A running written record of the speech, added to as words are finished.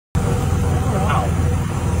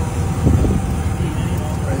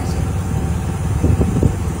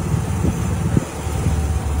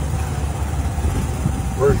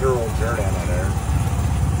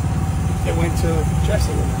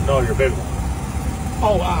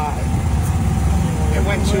Oh, it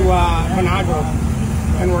went to Conagra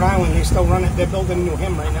in Rhode Island. They still run it. They're building a new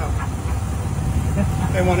HIM right now.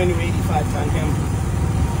 They want a new 85-ton HIM.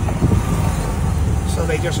 So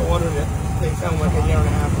they just ordered it. They found like a year and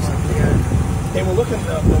a half or something. Yeah. They were looking at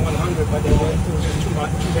the 100, but it was just too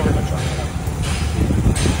big of a truck.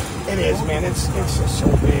 It is, man. It's just so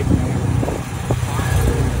big, man.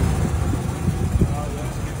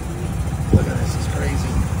 Look at this. It's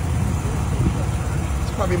crazy.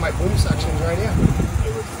 It's probably my boom sections right here.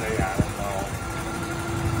 It would say, I don't know.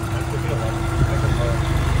 That could be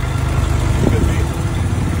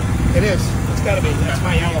It is. It's got to be. That's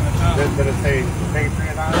my element. Did it say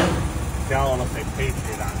Patriot on it? See, I want to say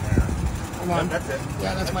Patriot on there. Hold on. That's it.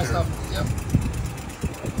 Yeah, that's my stuff. Yep.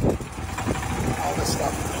 All this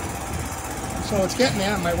stuff. So it's getting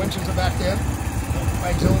there. My winches are back there.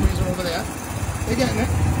 My auxiliaries are over there. They're getting it.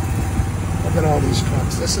 Look at all these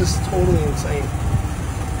trucks. This is totally insane.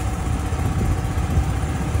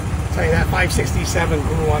 I'll tell you that 567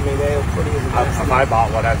 grew on me. They were pretty as a best. I bought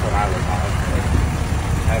one. That's what I was on.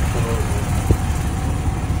 Absolutely.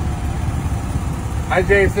 Hi,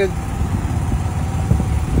 Jason.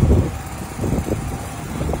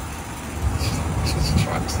 Just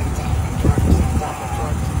trucks and top of trucks and top of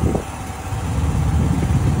trucks.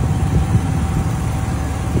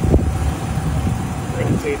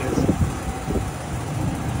 Crazy it is.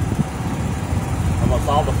 Almost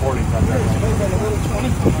all the 40s up there. There's been a little 20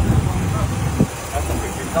 coming up. That's a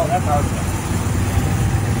big deal. No, that's our stuff.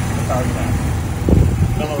 That's our stuff.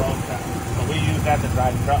 Miller owns that. So we use that to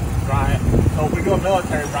drive. So if we do a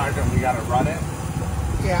military project, we got to run it.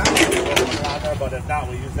 Yeah. But if not,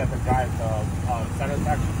 we use that to drive the center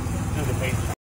section.